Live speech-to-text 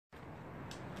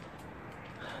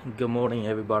Good morning,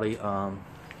 everybody, and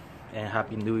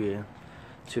Happy New Year.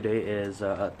 Today is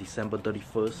December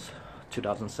 31st,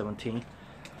 2017.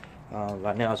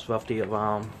 Right now it's roughly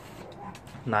around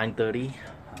 9:30.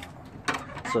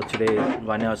 So today,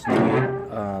 right now it's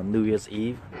New Year's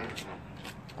Eve.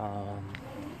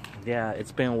 Yeah,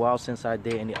 it's been a while since I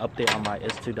did any update on my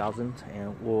S2000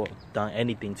 or done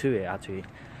anything to it actually.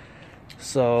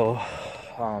 So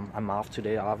I'm off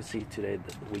today. Obviously today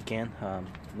the weekend,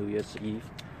 New Year's Eve.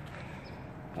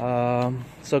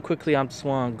 So quickly, I just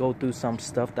want to go through some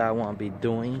stuff that I want to be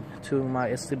doing to my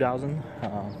S2000.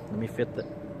 Let me flip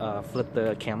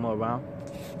the camera around.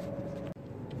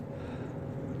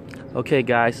 Okay,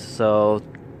 guys. So,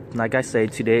 like I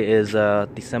said, today is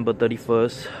December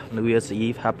 31st, New Year's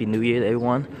Eve. Happy New Year,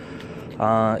 everyone.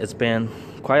 It's been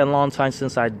quite a long time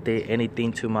since I did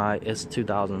anything to my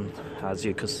S2000. As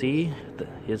you can see,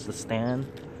 here's the stand.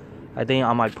 I think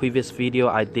on my previous video,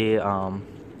 I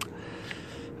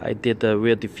did the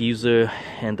rear diffuser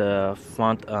and the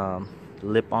front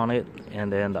lip on it,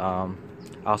 and then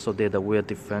also did the rear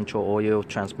differential oil,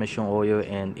 transmission oil,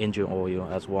 and engine oil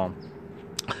as well.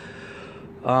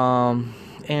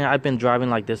 And I've been driving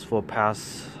like this for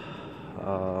past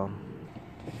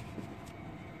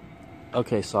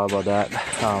okay, sorry about that.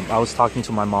 I was talking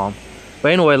to my mom,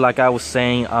 but anyway, like I was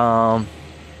saying, I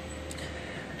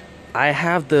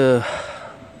have the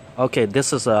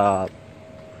this is a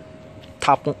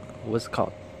what's it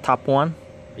called, top one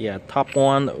rear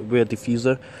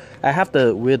diffuser. I have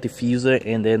the rear diffuser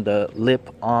and then the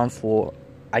lip on for,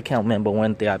 I can't remember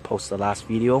when did I post the last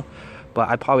video, but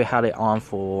I probably had it on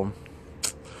for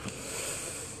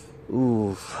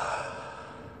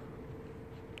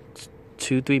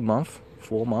 2-3 months,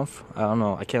 4 months, I don't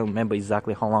know, I can't remember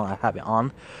exactly how long I have it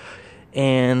on.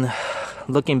 And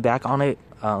looking back on it,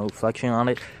 reflection on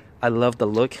it, I love the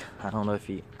look. I don't know if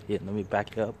let me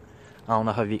back it up. I don't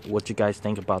know what you guys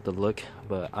think about the look,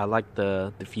 but I like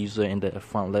the diffuser and the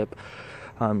front lip.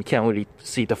 You can't really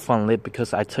see the front lip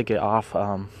because I took it off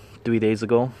 3 days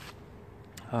ago.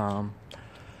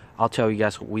 I'll tell you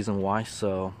guys the reason why.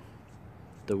 So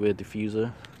the rear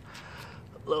diffuser,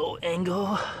 low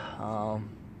angle.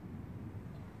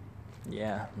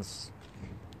 Yeah, let's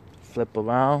flip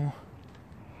around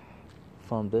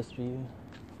from this view.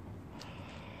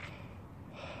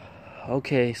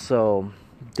 Okay, so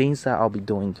things that I'll be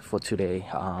doing for today.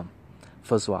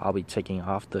 First of all, I'll be taking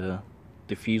off the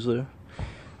diffuser.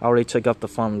 I already took off the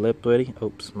front lip already.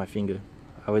 Oops, my finger.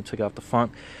 I already took off the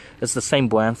front. It's the same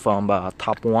brand from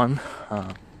Top One.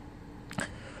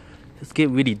 It's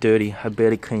getting really dirty. I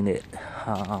barely cleaned it.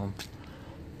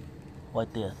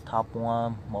 Right there, Top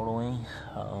One modeling.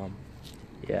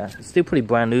 Yeah, it's still pretty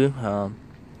brand new.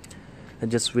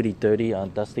 It's just really dirty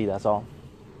and dusty. That's all.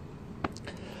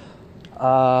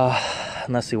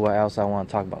 Let's see what else I want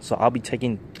to talk about. So I'll be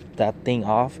taking that thing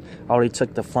off. I already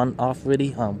took the front off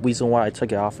already. Reason why I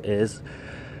took it off is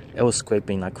it was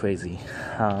scraping like crazy.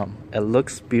 It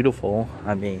looks beautiful.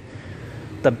 I mean,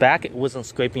 the back it wasn't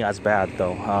scraping as bad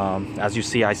though. As you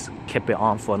see, I kept it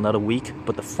on for another week,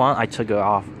 but the front I took it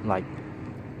off. Like,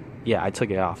 yeah, I took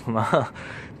it off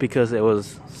because it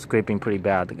was scraping pretty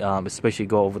bad. Especially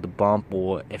go over the bump,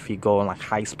 or if you go on like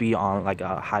high speed on like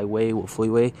a highway or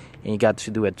freeway and you got to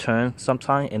do a turn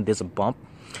sometime and there's a bump.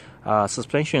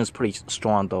 Suspension is pretty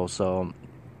strong though, so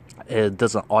it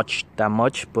doesn't arch that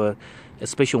much, but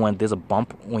especially when there's a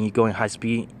bump, when you go in high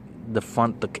speed, the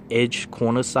front, the edge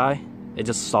corner side, it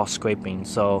just starts scraping,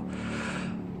 so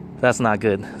that's not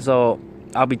good. So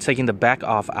I'll be taking the back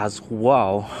off as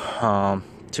well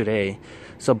today.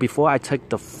 So before I take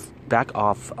the back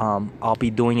off, I'll be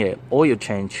doing an oil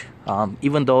change.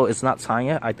 Even though it's not time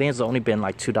yet, I think it's only been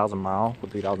like 2,000 miles or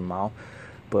 3,000 miles.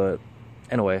 But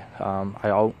anyway,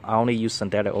 I only use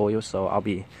synthetic oil, so I'll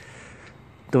be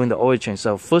doing the oil change.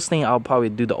 So first thing, I'll probably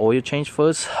do the oil change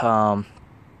first, and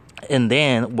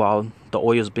then while the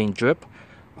oil is being dripped,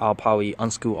 I'll probably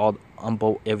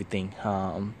unbolt everything.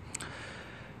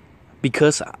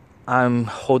 Because I'm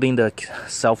holding the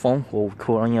cell phone or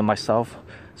recording it myself,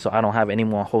 so I don't have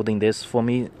anyone holding this for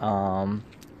me.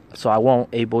 So I won't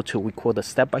able to record the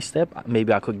step by step.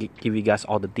 Maybe I could give you guys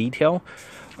all the detail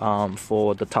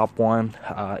for the Top One.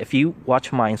 If you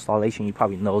watch my installation, you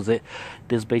probably knows it.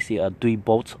 There's basically 3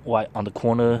 bolts right on the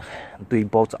corner, 3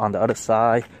 bolts on the other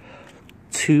side,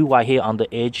 2 right here on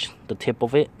the edge, the tip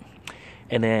of it,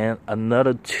 and then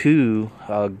another 2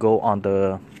 go on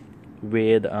the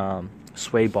rear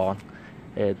sway bar.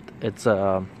 It's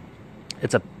a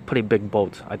pretty big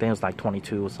bolt. I think it's like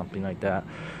 22 or something like that.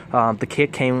 The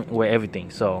kit came with everything,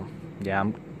 so yeah,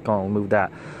 I'm gonna remove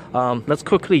that. Let's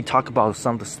quickly talk about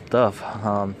some of the stuff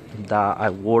that I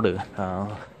ordered.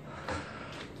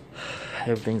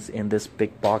 Everything's in this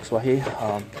big box right here.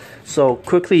 So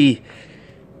quickly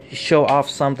show off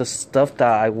some of the stuff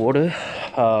that I ordered.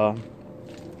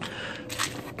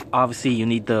 Obviously you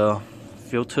need the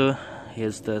filter.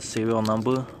 Here's the serial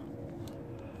number.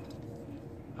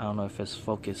 I don't know if it's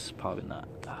focused, probably not.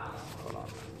 Hold on.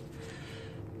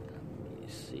 Let me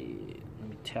see. Let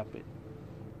me tap it.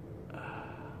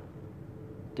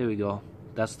 There we go.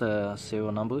 That's the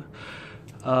serial number.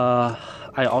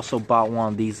 I also bought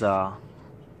one of these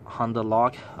Honda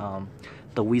lock.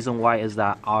 The reason why is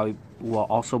that I will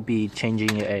also be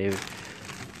changing a.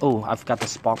 Oh, I forgot the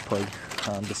spark plug.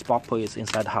 The spark plug is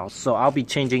inside the house, so I'll be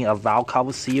changing a valve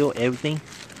cover seal, everything.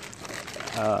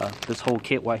 This whole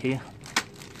kit right here.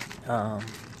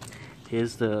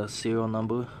 Here's the serial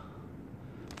number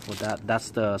for that.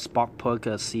 That's the spark plug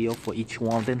seal for each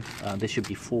one of them. There should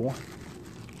be 4,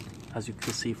 as you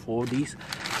can see, 4 of these.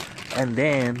 And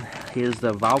then here's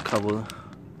the valve cover.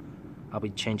 I'll be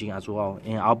changing as well,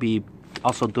 and I'll be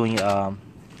also doing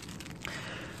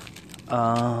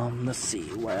let's see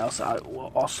what else I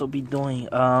will also be doing.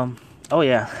 Oh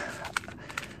yeah,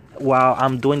 while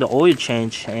I'm doing the oil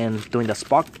change and doing the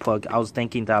spark plug, I was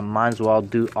thinking that might as well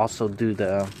also do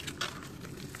the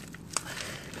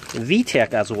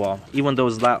VTEC as well, even though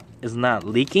it's not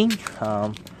leaking.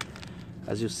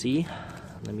 As you see,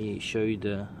 let me show you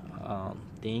the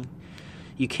thing.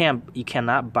 You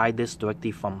cannot buy this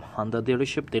directly from Honda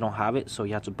dealership. They don't have it, so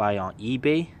you have to buy it on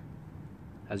eBay.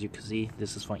 As you can see,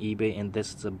 this is from eBay, and this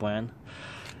is the brand.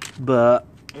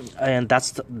 And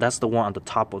that's the one on the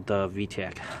top of the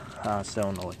VTEC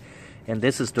solenoid, and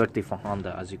this is directly from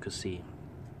Honda, as you can see.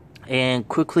 And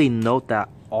quickly note that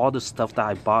all the stuff that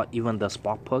I bought, even the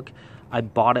spark plug, I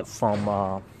bought it from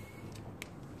a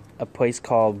place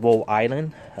called Rhode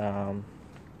Island.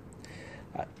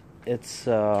 It's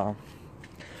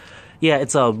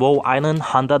it's a Rhode Island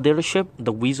Honda dealership.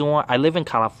 The reason why I live in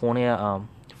California,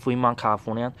 Fremont,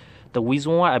 California. The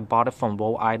reason why I bought it from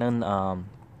Rhode Island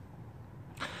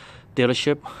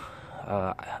dealership,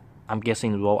 I'm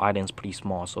guessing Rhode Island is pretty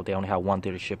small, so they only have one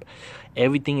dealership.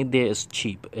 Everything in there is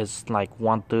cheap. It's like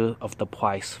 1/3 of the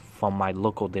price from my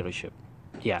local dealership.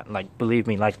 Yeah, like believe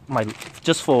me, like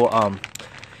just for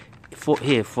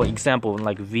example,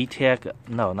 like VTEC,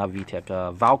 no, not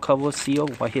VTEC, valve cover seal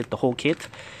right here, the whole kit.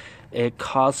 It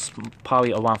costs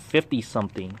probably around 50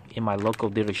 something in my local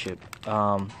dealership.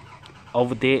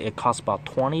 Over there it costs about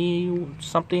 20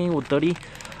 something or 30.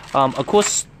 Of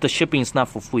course the shipping is not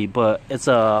for free, but it's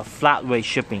a flat rate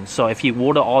shipping. So if you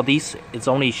order all these, it's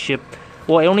only shipped.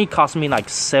 Well, it only cost me like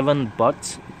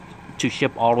 $7 to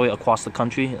ship all the way across the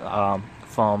country,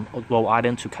 from Rhode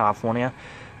Island to California.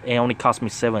 It only cost me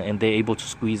 $7, and they're able to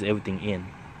squeeze everything in.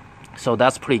 So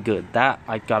that's pretty good. That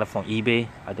I got it from eBay.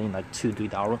 I think like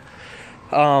 $2-3.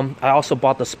 I also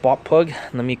bought the spark plug.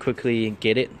 Let me quickly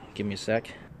get it. Give me a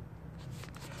sec.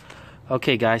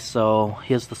 Okay guys, so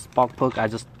here's the spark plug. I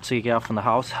just took it out from the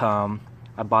house.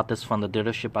 I bought this from the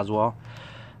dealership as well.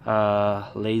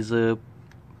 Laser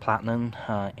Platinum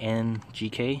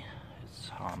NGK.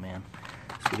 Oh man,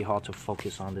 it's really hard to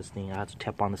focus on this thing. I had to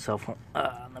tap on the cell phone.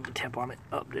 Let me tap on it.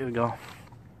 Oh, there we go.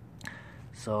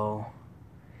 So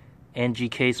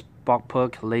NGK spark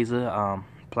plug laser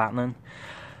Platinum.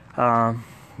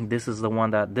 This is the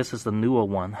one this is the newer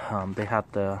one. They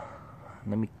have the.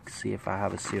 Let me see if I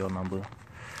have a serial number.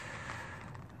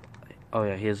 Oh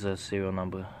yeah, here's the serial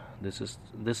number. This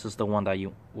is the one that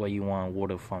you want to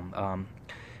order from.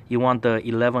 You want the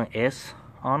 11S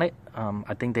on it.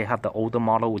 I think they have the older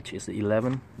model, which is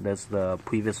 11. That's the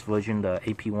previous version the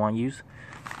AP1 used.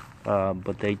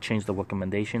 But they changed the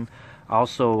recommendation. I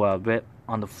also read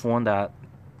on the form that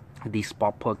these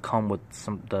spark plug come with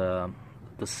the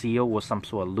seal with some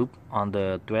sort of loop on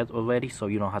the thread already, so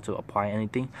you don't have to apply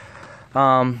anything.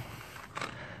 The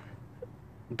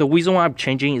reason why I'm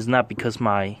changing is not because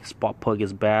my spark plug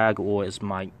is bad or it's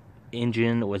my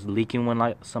engine or it's leaking when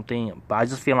like something, but I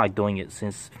just feel like doing it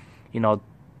since, you know,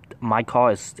 my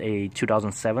car is a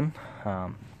 2007.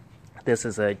 This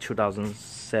is a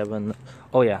 2007.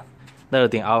 Oh yeah, another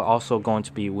thing, I'm also going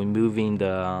to be removing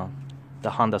the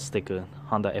Honda sticker,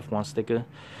 Honda F1 sticker.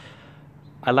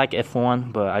 I like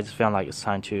F1, but I just felt like it's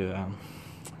time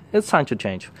to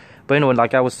change. But anyway,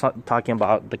 like I was talking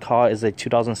about, the car is a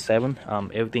 2007.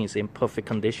 Everything is in perfect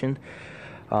condition.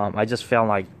 I just felt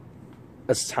like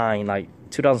it's time. Like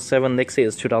 2007, next year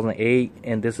is 2008,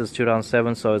 and this is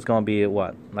 2007, so it's gonna be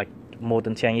what, like more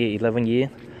than 10 years, 11 years.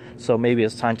 So maybe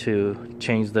it's time to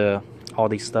change all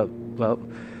these stuff up.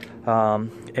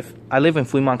 If I live in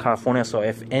Fremont, California, so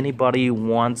if anybody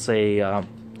wants a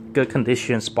good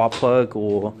condition spark plug,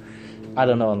 or I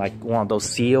don't know, like one of those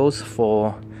seals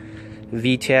for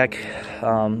VTEC,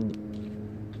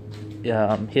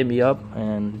 hit me up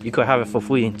and you could have it for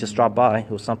free. Just drop by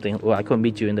or something, or I could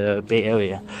meet you in the Bay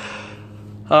Area.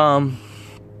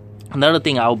 Another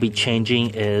thing I'll be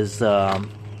changing is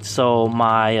so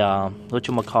my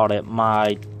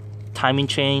my timing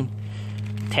chain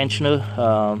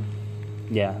tensioner,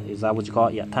 yeah, is that what you call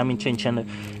it? Yeah, timing chain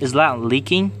tensioner is not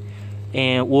leaking,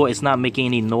 or it's not making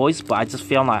any noise, but I just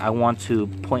feel like I want to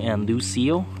put in a new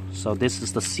seal. So this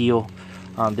is the seal.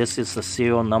 This is the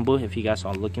serial number if you guys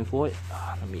are looking for it.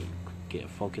 Let me get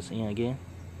focus in again.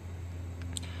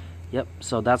 Yep,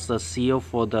 so that's the seal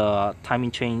for the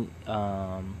timing chain,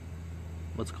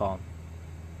 what's it called?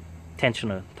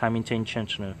 Tensioner, timing chain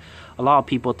tensioner. A lot of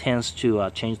people tends to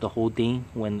change the whole thing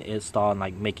when it starts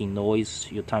like making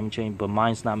noise, your timing chain, but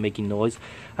mine's not making noise.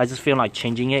 I just feel like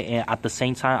changing it, and at the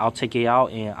same time I'll take it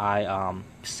out and I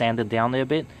sand it down a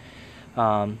bit,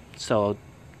 so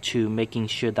to making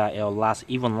sure that it'll last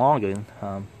even longer.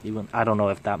 Even I don't know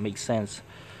if that makes sense.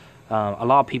 A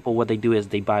lot of people, what they do is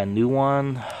they buy a new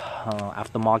one,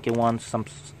 aftermarket one,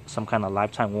 some kind of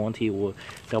lifetime warranty, or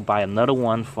they'll buy another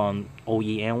one from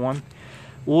OEM one,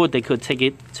 or they could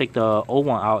take the old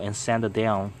one out and sand it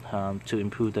down,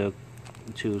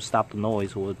 to stop the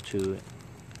noise, or to,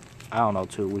 I don't know,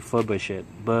 to refurbish it.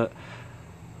 But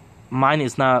mine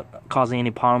is not causing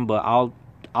any problem, but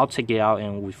I'll take it out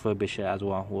and refurbish it as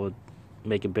well. We'll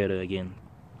make it better again.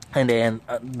 And then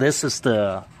this is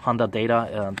the Honda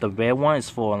data. The red one is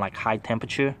for like high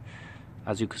temperature.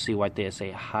 As you can see right there,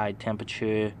 say high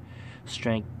temperature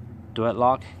strength thread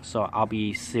lock. So I'll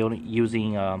be still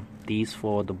using these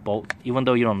for the bolt, even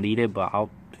though you don't need it, but I'll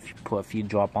put a few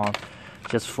drop on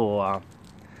just for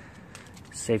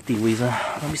safety reason.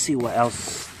 Let me see what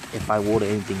else, if I order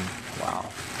anything. Wow,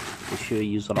 we should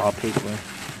use a lot of paper.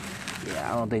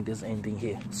 Yeah, I don't think there's anything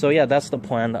here. So yeah, that's the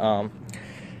plan.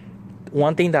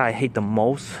 One thing that I hate the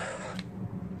most,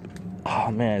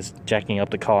 oh man, is jacking up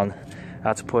the car. I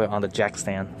have to put it on the jack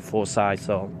stand full size,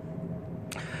 so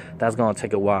that's gonna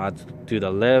take a while to do the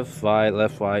left,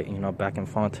 right, you know, back and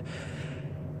front.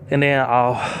 And then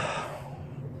I'll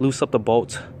loose up the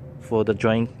bolt for the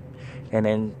drain, and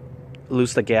then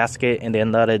loose the gasket, and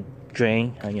then let it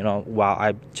drain, you know, while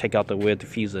I check out the rear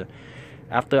diffuser.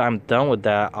 After I'm done with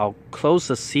that, I'll close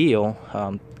the seal,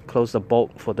 close the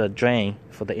bolt for the drain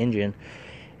for the engine,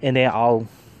 and then I'll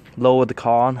lower the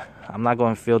car. I'm not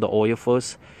going to fill the oil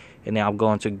first, and then I'm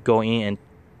going to go in and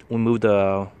remove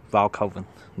the valve cover.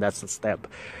 That's the step.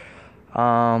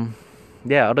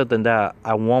 Yeah, other than that,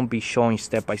 I won't be showing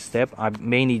step by step. I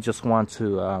mainly just want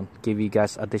to give you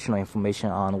guys additional information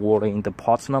on ordering the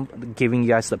parts number, giving you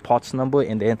guys the parts number,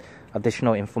 and then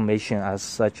additional information as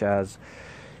such as,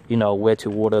 you know, where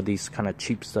to order these kind of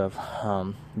cheap stuff.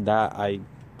 That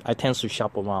I tend to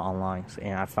shop around online,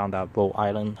 and I found out Rhode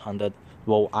Island Honda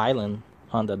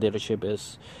dealership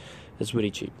is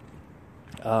really cheap.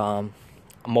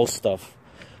 Most stuff.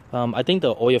 I think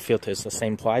the oil filter is the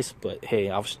same price, but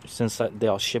hey, since they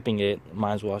are shipping it,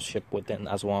 might as well ship with them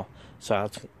as well, so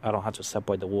I don't have to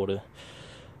separate the water.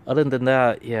 Other than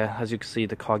that, yeah, as you can see,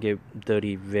 the car get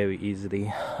dirty very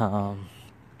easily.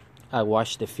 I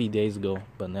washed it a few days ago,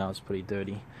 but now it's pretty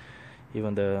dirty.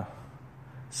 Even the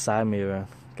side mirror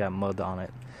got mud on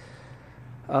it.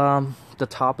 The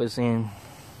top is in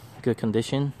good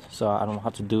condition, so I don't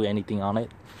have to do anything on it.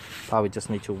 Probably just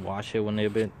need to wash it a little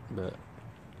bit, but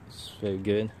it's very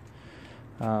good.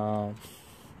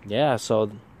 Yeah,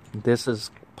 so this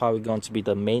is probably going to be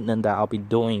the maintenance that I'll be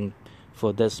doing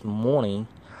for this morning.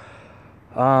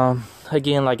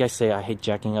 Again, like I say, I hate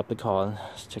jacking up the car.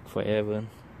 It's take forever.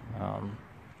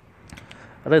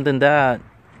 Other than that,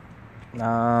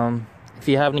 if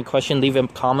you have any question, leave a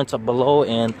comment up below.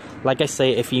 And like I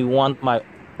say, if you want my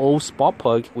old spark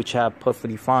plug, which I have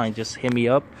perfectly fine, just hit me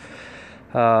up.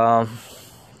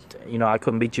 You know, I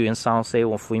could meet you in San Jose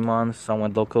or Fremont, somewhere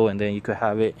local, and then you could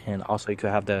have it. And also you could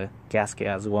have the gasket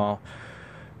as well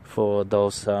for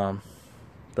those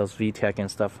VTEC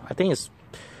and stuff. I think it's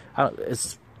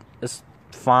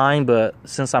fine, but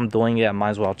since I'm doing it, I might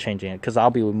as well changing it, because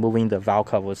I'll be removing the valve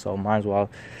cover, so might as well,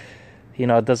 you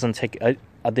know, it doesn't take a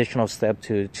additional step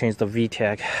to change the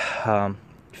VTEC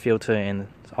filter and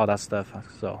all that stuff.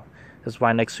 So it's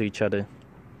right next to each other.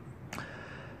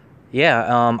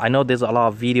 Yeah, I know there's a lot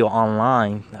of video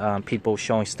online, people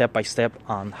showing step by step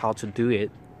on how to do it,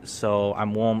 so I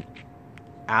won't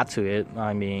add to it.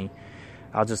 I mean,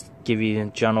 I'll just give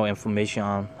you general information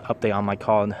on update on my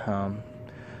car.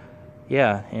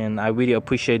 yeah, and I really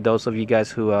appreciate those of you guys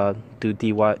who do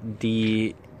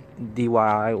DIY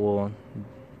or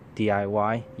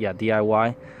DIY, yeah,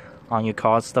 DIY on your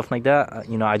cars, stuff like that.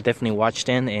 You know, I definitely watch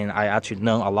them, and I actually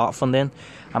know a lot from them.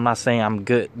 I'm not saying I'm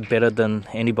better than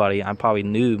anybody. I'm probably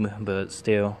noob, but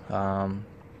still.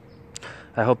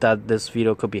 I hope that this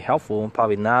video could be helpful.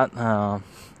 Probably not,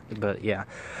 but yeah.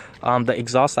 The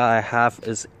exhaust that I have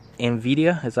is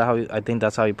NVIDIA. Is that how I think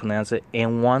that's how you pronounce it?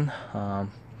 N1.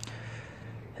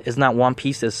 It's not one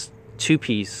piece. It's two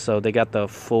piece. So they got the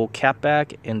full cap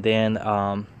back, and then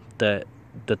the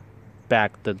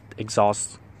back, the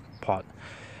exhaust part.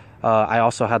 I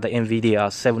also have the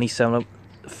NVIDIA 70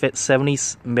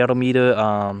 millimeter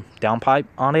downpipe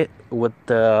on it with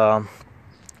the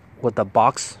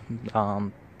box,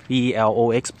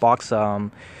 BLOX box,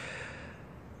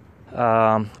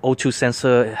 O2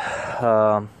 sensor,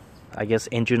 I guess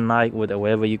engine light, with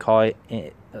whatever you call it,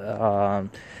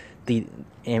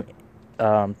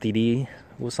 DD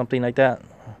or something like that,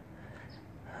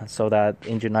 so that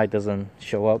engine light doesn't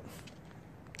show up.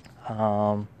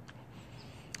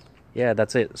 Yeah,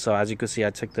 that's it. So as you can see,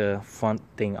 I took the front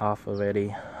thing off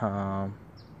already.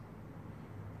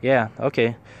 Yeah,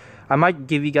 okay. I might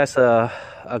give you guys a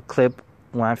clip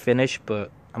when I finish,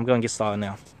 but I'm gonna get started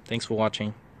now. Thanks for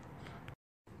watching.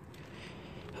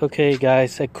 Okay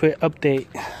guys, a quick update.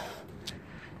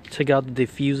 Took out the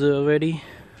diffuser already.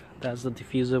 That's the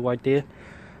diffuser right there.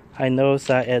 I noticed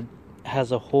that it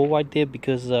has a hole right there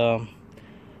because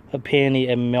apparently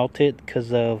it melted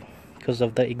because of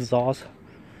the exhaust.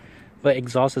 But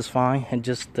exhaust is fine, and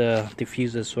just the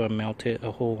diffuser sort of melted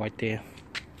a hole right there.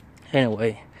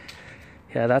 Anyway,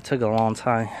 yeah, that took a long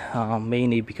time,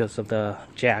 mainly because of the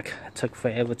jack. It took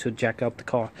forever to jack up the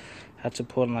car. I had to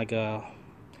put like a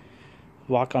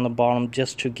rock on the bottom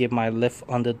just to get my lift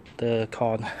under the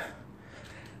car.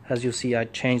 As you see, I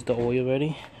changed the oil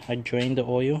already. I drained the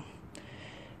oil,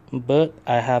 but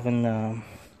I haven't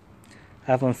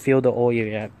filled the oil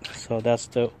yet. So that's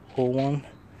the old one.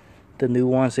 The new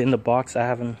one's in the box. I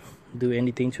haven't do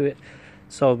anything to it.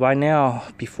 So right now,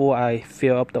 before I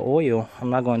fill up the oil,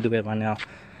 I'm not going to do it right now.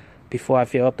 Before I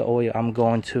fill up the oil, I'm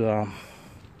going to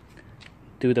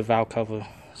do the valve cover.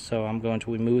 So I'm going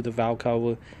to remove the valve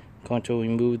cover, going to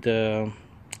remove the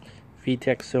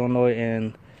VTEC solenoid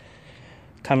and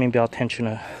timing belt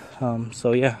tensioner.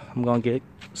 So yeah, I'm going to get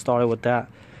started with that.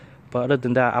 But other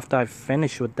than that, after I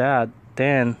finish with that,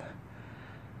 then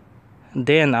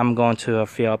I'm going to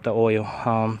fill up the oil.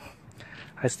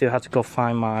 I still have to go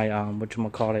find my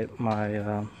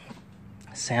my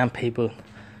sandpaper,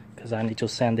 because I need to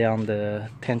sand down the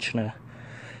tensioner.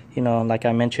 You know, like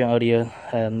I mentioned earlier,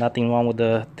 nothing wrong with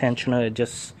the tensioner. It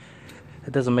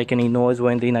doesn't make any noise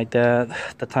or anything like that.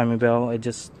 The timing belt, it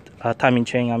just timing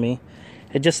chain. I mean,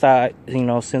 it just you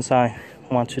know, since I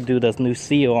want to do the new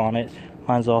seal on it,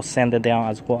 might as well sand it down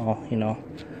as well. You know,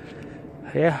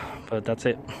 yeah. But that's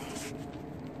it.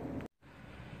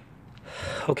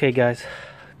 Okay, guys.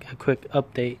 A quick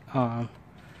update on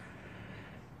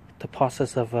the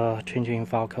process of changing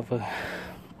valve cover.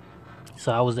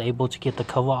 So I was able to get the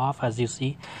cover off, as you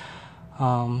see.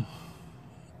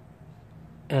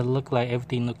 It looked like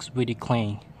everything looks really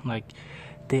clean. Like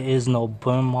there is no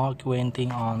burn mark or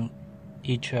anything on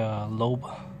each lobe.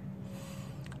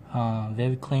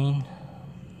 Very clean,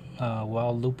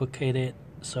 well lubricated,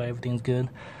 so everything's good.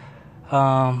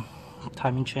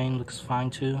 Timing chain looks fine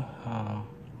too.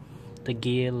 The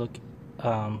gear look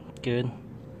good.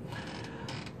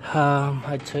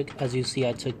 As you see,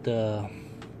 I took the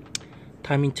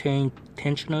timing chain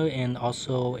tensioner and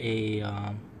also a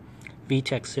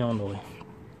VTEC solenoid.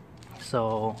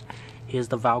 So here's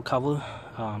the valve cover.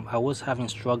 I was having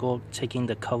struggle taking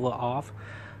the cover off.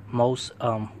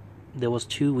 There was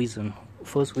two reasons.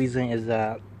 First reason is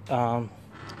that you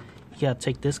gotta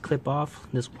take this clip off,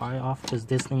 this wire off, because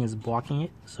this thing is blocking it.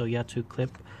 So you have to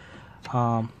clip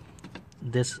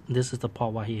this is the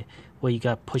part right here where you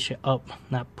gotta push it up,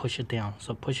 not push it down.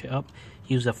 So push it up,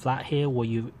 use a flat head or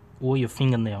your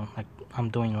fingernail, like I'm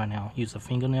doing right now. Use a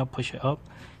fingernail, push it up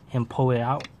and pull it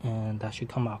out, and that should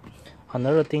come out.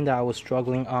 Another thing that I was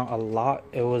struggling on a lot,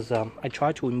 it was I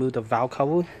tried to remove the valve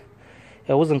cover.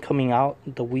 It wasn't coming out.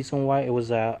 The reason why it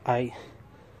was I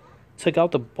took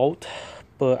out the bolt,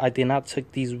 but I did not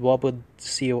take these rubber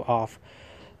seal off.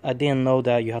 I didn't know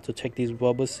that you have to take these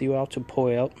rubber seal out to pull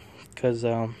it out, because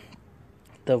the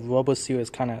rubber seal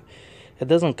is it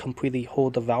doesn't completely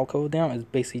hold the valve cover down. It's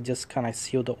basically just kind of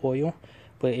seal the oil,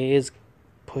 but it is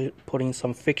putting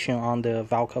some friction on the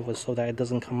valve cover so that it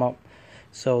doesn't come up.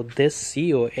 So this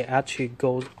seal, it actually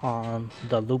goes on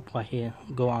the loop right here,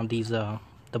 go on these the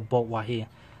bolt right here.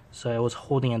 so it was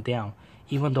holding it down.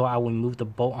 Even though I removed the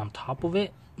bolt on top of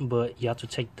it, but you have to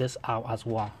take this out as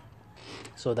well.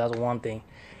 So that's one thing.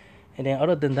 And then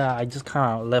other than that, I just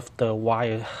kind of left the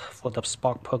wire for the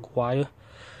spark plug wire.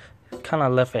 Kind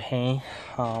of left it hang.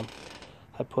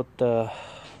 I put the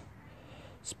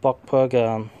spark plug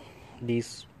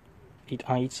these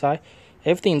on each side.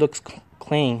 Everything looks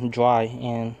clean, dry,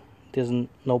 and there's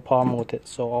no problem with it.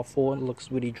 So all four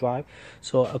looks really dry.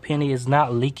 So apparently it's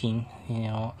not leaking, you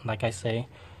know, like I say.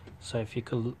 So if you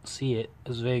could see it,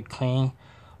 it's very clean.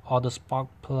 All the spark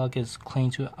plug is clean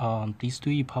too. These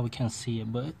two you probably can't see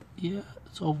it, but yeah,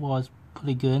 it's overall it's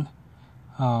pretty good.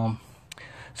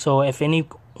 So if any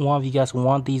one of you guys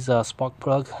want these spark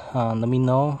plug, let me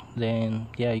know. Then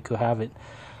yeah, you could have it.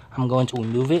 I'm going to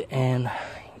remove it, and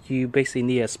you basically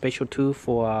need a special tool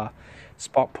for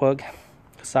spark plug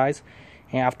size.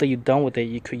 And after you're done with it,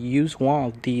 you could use one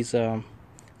of these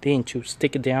things to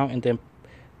stick it down and then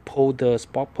pull the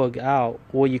spark plug out,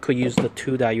 or you could use the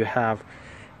tool that you have,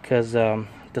 because the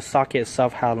socket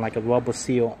itself has like a rubber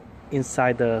seal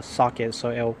inside the socket,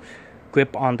 so it'll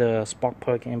grip on the spark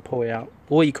plug and pull it out.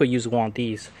 Or you could use one of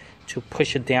these to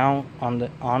push it down on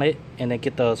it and then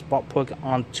get the spark plug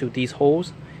onto these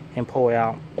holes and pull it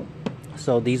out.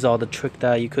 So these are the tricks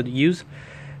that you could use.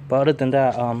 But other than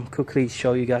that, quickly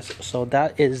show you guys. So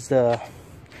that is the,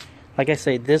 like I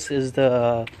say, this is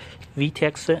the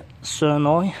VTEC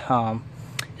solenoid.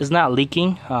 It's not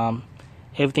leaking.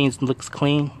 Everything looks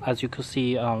clean, as you can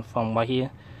see from right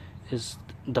here. Is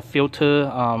the filter,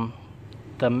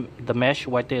 the mesh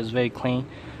right there is very clean.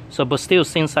 So, but still,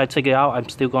 since I took it out, I'm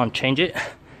still going to change it.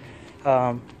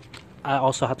 I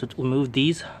also have to remove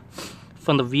these.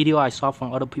 From the video I saw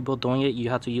from other people doing it, you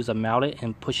have to use a mallet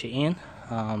and push it in.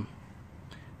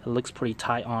 It looks pretty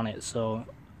tight on it, so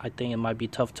I think it might be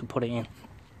tough to put it in.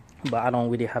 But I don't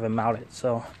really have a mallet,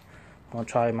 so I'm gonna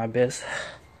try my best.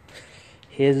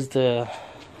 Here's the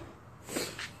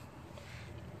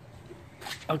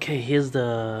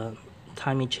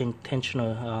timing chain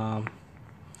tensioner.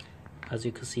 As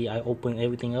you can see, I opened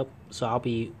everything up, so I'll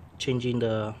be changing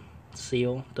the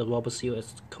seal. The rubber seal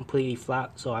is completely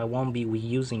flat, so I won't be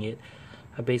reusing it.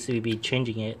 I basically be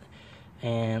changing it,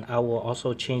 and I will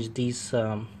also change these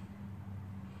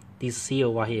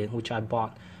seal right here, which I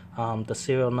bought. The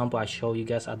serial number I showed you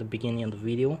guys at the beginning of the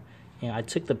video, and I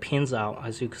took the pins out.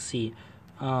 As you can see,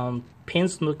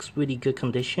 pins looks really good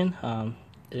condition.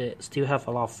 It still have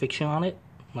a lot of friction on it,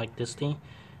 like this thing.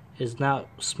 It's not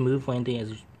smooth or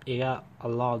anything. It got a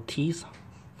lot of teeth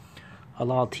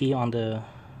on the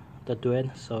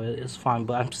thread, so it's fine.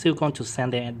 But I'm still going to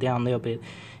sand it down a little bit,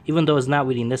 even though it's not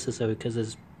really necessary, because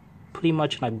it's pretty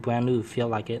much like brand new. Feel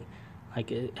like it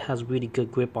has really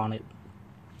good grip on it.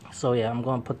 So yeah, I'm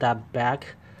going to put that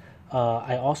back.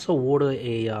 I also ordered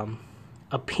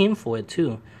a pin for it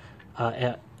too,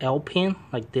 a L pin,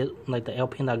 like the L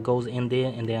pin that goes in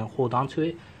there and then hold on to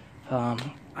it.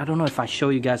 I don't know if I showed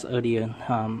you guys earlier.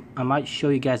 I might show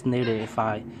you guys later if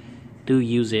I do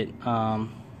use it.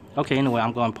 Okay, anyway,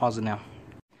 I'm going to pause it now.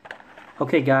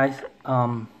 Okay guys,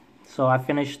 so I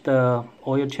finished the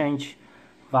oil change,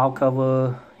 valve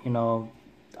cover, you know,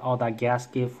 all that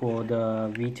gasket for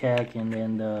the VTEC, and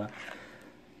then the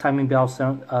timing belt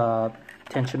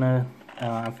tensioner.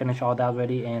 I finished all that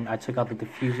already, and I took out the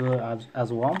diffuser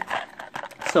as well.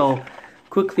 So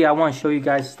quickly, I want to show you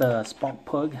guys the spark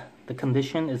plug. The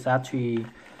condition is actually,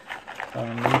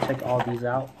 let me take all these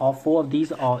out. All four of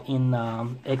these are in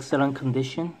excellent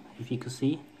condition, if you can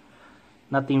see.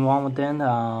 Nothing wrong with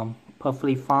them,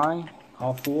 perfectly fine,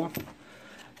 all four.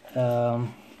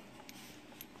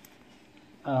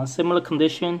 Similar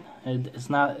condition.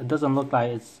 It doesn't look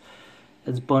like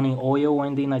it's burning oil or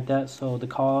anything like that. So the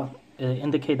car, it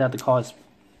indicates that the car is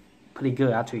pretty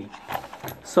good actually.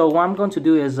 So what I'm going to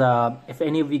do is, if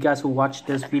any of you guys who watch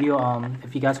this video,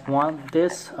 if you guys want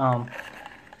this,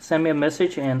 send me a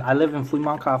message. And I live in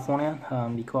Fremont, California,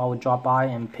 because I would drop by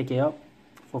and pick it up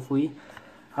for free.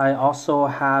 I also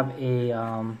have a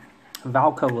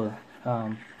valve cover,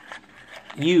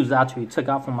 used actually, took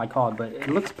out from my car, but it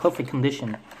looks perfect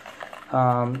condition.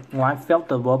 When I felt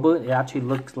the rubber, it actually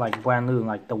looks like brand new,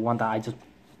 like the one that I just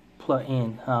plug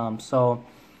in. So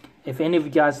if any of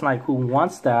you guys like who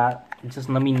wants that, just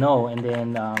let me know, and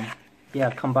then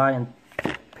yeah, come by and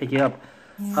pick it up.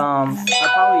 I'm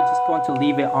probably just going to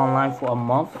leave it online for a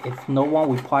month. If no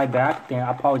one reply back, then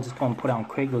I'm probably just going to put it on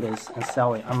Craigslist and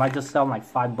sell it. I might just sell like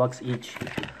 $5 each.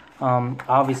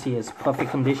 Obviously it's perfect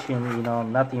condition, you know,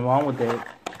 nothing wrong with it.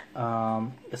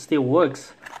 It still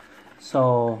works.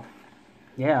 So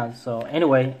yeah, so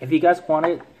anyway, if you guys want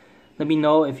it, let me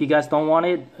know if you guys don't want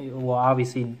it. Well,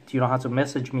 obviously you don't have to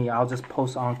message me. I'll just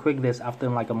post on Craigslist after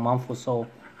like a month or so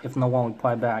if no one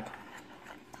reply back.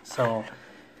 So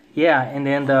yeah, and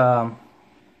then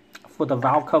for the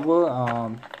valve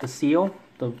cover, the seal,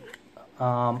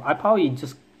 I probably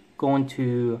just going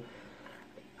to,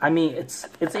 I mean, it's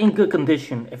in good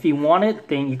condition. If you want it,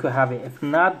 then you could have it. If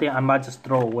not, then I might just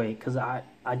throw away, because I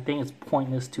think it's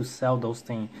pointless to sell those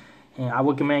things. And I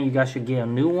recommend you guys should get a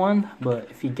new one. But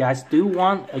if you guys do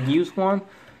want a used one,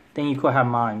 then you could have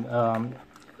mine.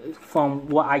 From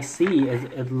what I see,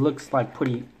 it looks like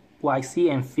pretty. What I see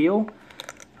and feel,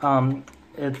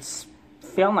 it's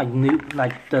felt like new,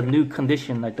 like the new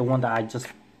condition, like the one that I just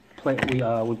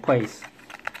replaced.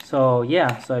 So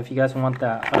yeah, so if you guys want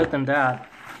that. Other than that,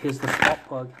 here's the spark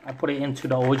plug. I put it into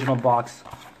the original box,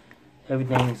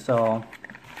 everything. So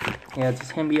yeah,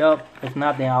 just hit me up. If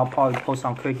not, then I'll probably post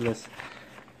on Craigslist.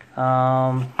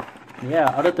 Yeah,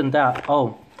 other than that,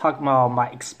 talk about my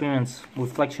experience,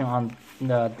 reflection on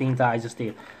the things that I just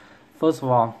did. First of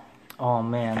all, oh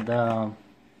man,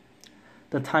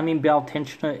 the timing belt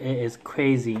tensioner is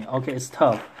crazy. Okay, it's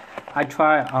tough. I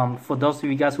try, for those of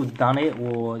you guys who've done it,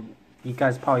 or you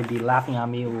guys probably be laughing at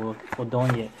me for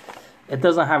doing it. It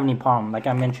doesn't have any problem. Like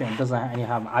I mentioned, it doesn't have any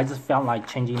problem. I just felt like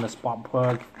changing the spark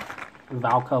plug,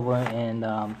 valve cover, and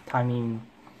timing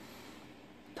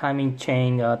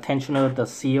chain tensioner, the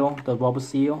seal, the rubber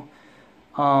seal.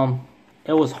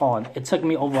 It was hard. It took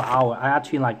me over an hour. I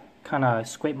actually like kind of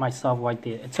scraped myself right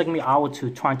there. It took me an hour to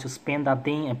trying to spin that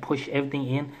thing and push everything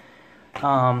in.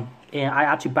 And I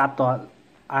actually bought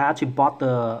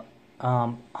the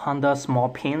Honda small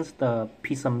pins, the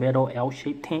piece of metal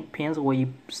L-shaped pins where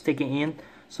you stick it in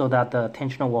so that the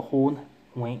tensioner will hold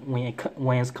when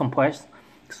it's compressed,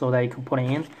 so that you can put it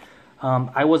in.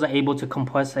 I wasn't able to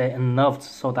compress it enough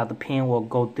so that the pin will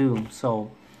go through,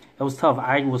 so it was tough.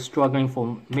 I was struggling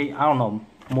for maybe, I don't know,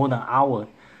 more than an hour.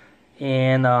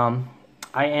 And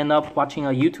I end up watching a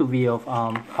YouTube video of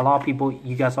a lot of people.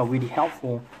 You guys are really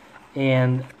helpful,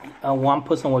 and one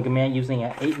person recommend using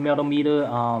an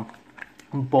 8mm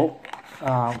bolt,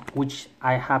 which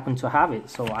I happen to have it,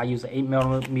 so I use an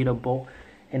 8mm bolt,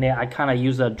 and then I kind of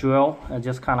use a drill and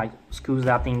just kind of like screws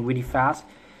that thing really fast.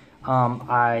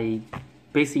 I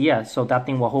basically, yeah, so that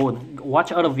thing will hold.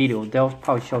 Watch other video, they'll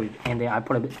probably show you, and then I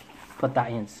put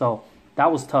that in. So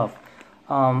that was tough.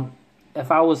 If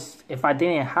I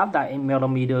didn't have that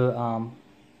 8mm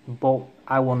bolt,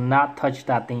 I will not touch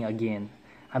that thing again.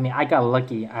 I mean, I got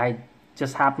lucky. I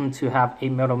just happened to have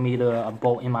 8mm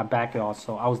bolt in my backyard,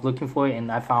 so I was looking for it and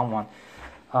I found one.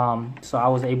 So I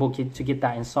was able to get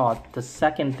that installed. The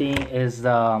second thing is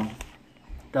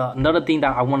another thing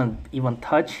that I want to even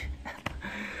touch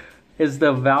is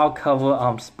the valve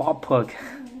cover spark plug.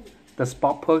 The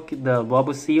spark plug, the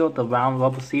rubber seal, the round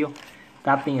rubber seal.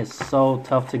 That thing is so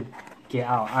tough to get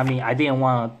out. I mean, I didn't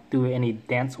want to do any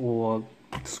dents or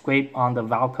scrape on the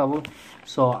valve cover,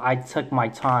 so I took my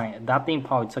time. That thing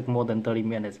probably took more than 30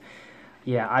 minutes.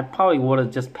 Yeah, I probably would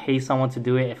have just paid someone to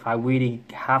do it if I really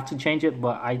have to change it,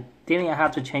 but I didn't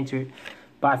have to change it.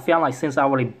 But I felt like since I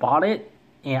already bought it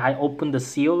and I opened the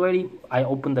seal already, I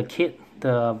opened the kit,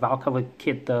 the valve cover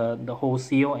kit, the whole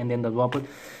seal, and then the rubber,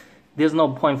 there's no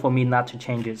point for me not to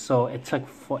change it. So it took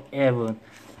forever.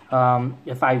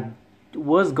 If I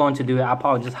was going to do it, I'd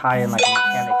probably just hire like a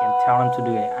mechanic and tell them to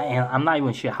do it. And I'm not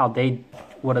even sure how they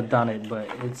would have done it, but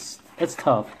it's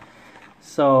tough.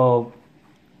 So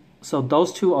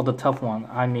those two are the tough one.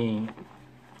 I mean,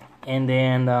 and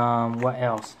then what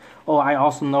else? Oh, I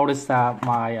also noticed that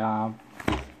my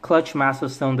clutch master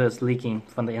cylinder is leaking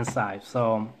from the inside.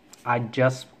 So I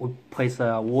just placed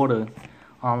a order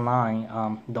online,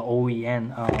 the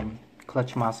OEM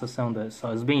clutch master cylinder.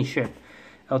 So it's being shipped.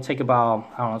 It'll take about,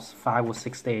 I don't know, 5 or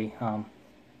 6 days.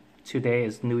 Today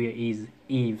is New Year's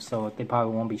Eve, so they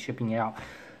probably won't be shipping it out.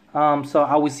 So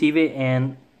I'll receive it,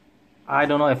 and I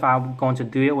don't know if I'm going to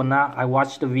do it or not. I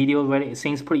watched the video already. It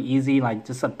seems pretty easy, like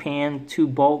just a pan, 2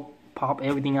 bolt, pop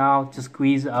everything out, just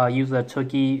squeeze, use a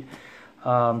turkey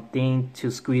thing to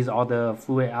squeeze all the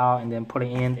fluid out, and then put it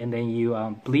in, and then you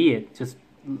bleed it. Just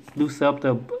loosen up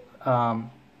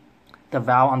the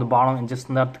valve on the bottom and just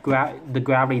let the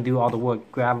gravity do all the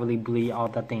work. Gravity bleed all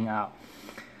that thing out.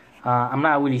 I'm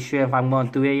not really sure if I'm going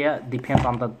to do it yet. Depends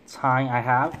on the time I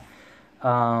have.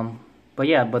 But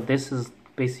yeah, but this is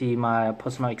basically my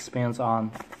personal experience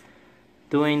on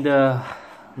doing the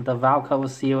valve cover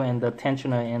seal and the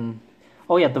tensioner. And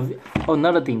oh yeah,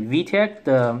 another thing, VTEC,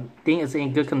 the thing is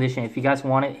in good condition. If you guys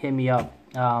want it, hit me up.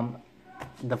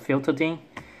 The filter thing.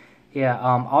 Yeah,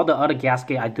 all the other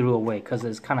gasket I threw away because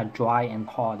it's kind of dry and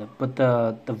hard. But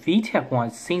the VTEC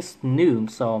one seems new,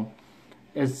 so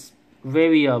it's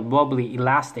very wobbly,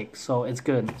 elastic, so it's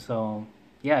good. So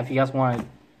yeah, if you guys want it,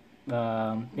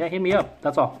 yeah, hit me up.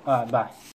 That's all. Bye.